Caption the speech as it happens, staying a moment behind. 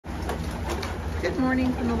Good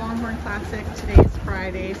morning from the Longhorn Classic. Today is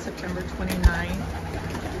Friday, September 29th.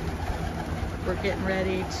 We're getting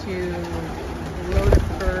ready to load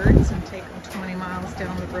up birds and take them 20 miles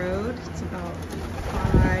down the road. It's about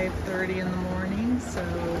 5:30 in the morning, so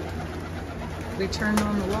we turned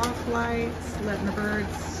on the loft lights, letting the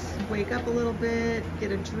birds wake up a little bit,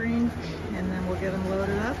 get a drink, and then we'll get them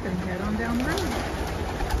loaded up and head on down the road.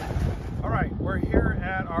 All right, we're here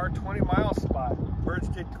at our 20-mile spot. Birds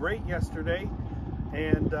did great yesterday,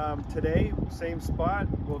 and today, same spot.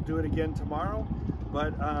 We'll do it again tomorrow,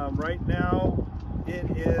 but right now it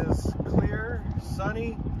is clear,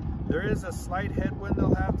 sunny. There is a slight headwind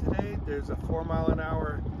they'll have today. There's a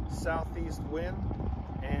 4-mile-an-hour southeast wind,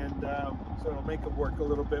 and so it'll make it work a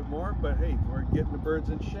little bit more, but hey, we're getting the birds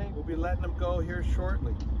in shape. We'll be letting them go here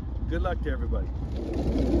shortly. Good luck to everybody.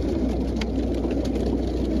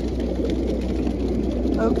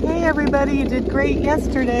 Okay, everybody, you did great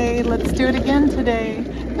yesterday. Let's do it again today.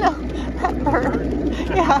 No, that bird.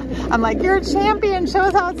 Yeah, I'm like, you're a champion. Show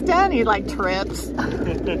us how it's done. He like trips.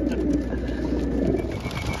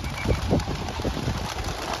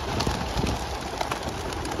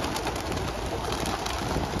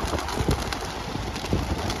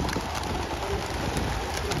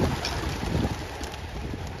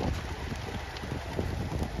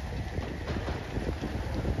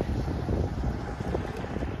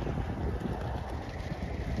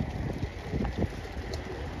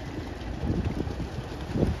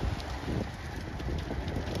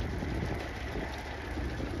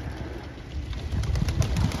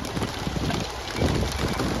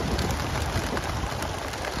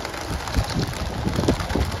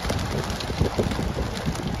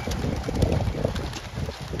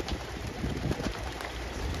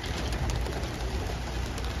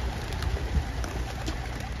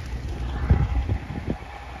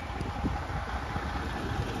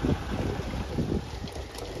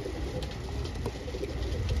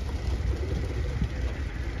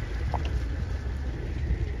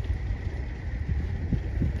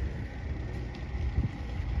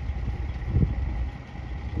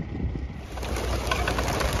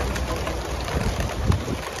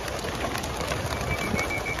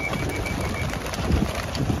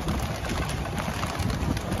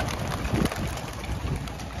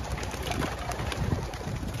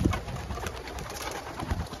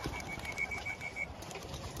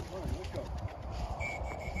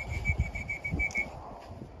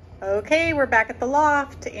 Okay, we're back at the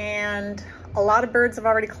loft and a lot of birds have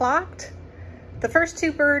already clocked. The first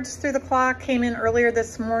 2 birds through the clock came in earlier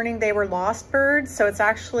this morning. They were lost birds, so it's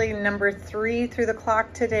actually number 3 through the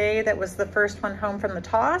clock today that was the first one home from the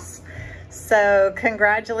toss. So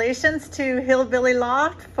congratulations to Hillbilly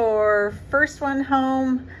Loft for first one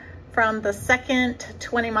home from the second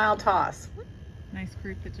 20-mile toss. Nice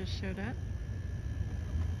group that just showed up.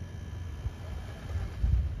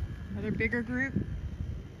 Another bigger group.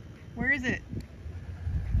 Where is it?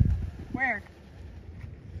 Where?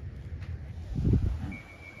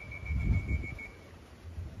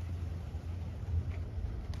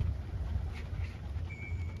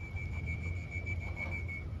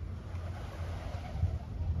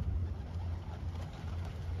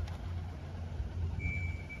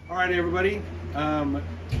 All right, everybody.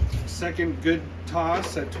 Second good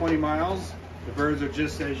toss at 20 miles. The birds are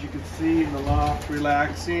just, as you can see, in the loft,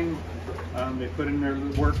 relaxing. They put in their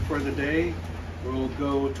work for the day. We'll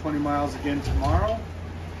go 20 miles again tomorrow,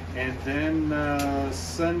 and then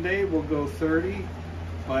Sunday we'll go 30.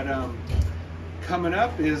 But coming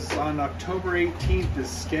up is on October 18th is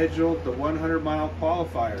scheduled the 100-mile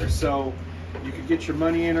qualifier. So you could get your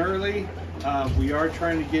money in early. We are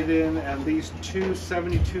trying to get in at least 2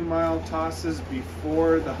 72-mile tosses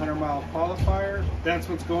before the 100-mile qualifier. That's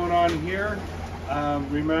what's going on here.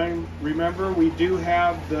 Remember, we do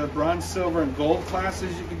have the bronze, silver, and gold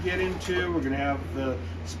classes you can get into. We're going to have the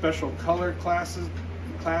special color class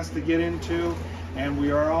to get into, and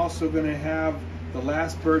we are also going to have the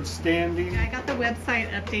last bird standing. I got the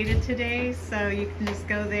website updated today, so you can just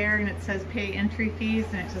go there and it says pay entry fees,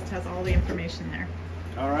 and it just has all the information there.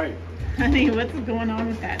 All right. Honey, what's going on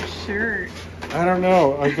with that shirt? I don't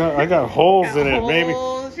know. I got holes in it. Maybe.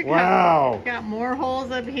 Wow. Got more holes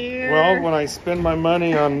up here. Well, when I spend my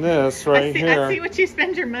money on this right here. I see what you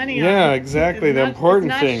spend your money on. Yeah, exactly. The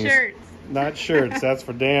important things. Not shirts. Not shirts. That's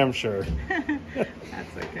for damn sure.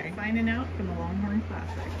 That's okay. Signing out from the Longhorn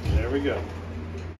Classic. There we go.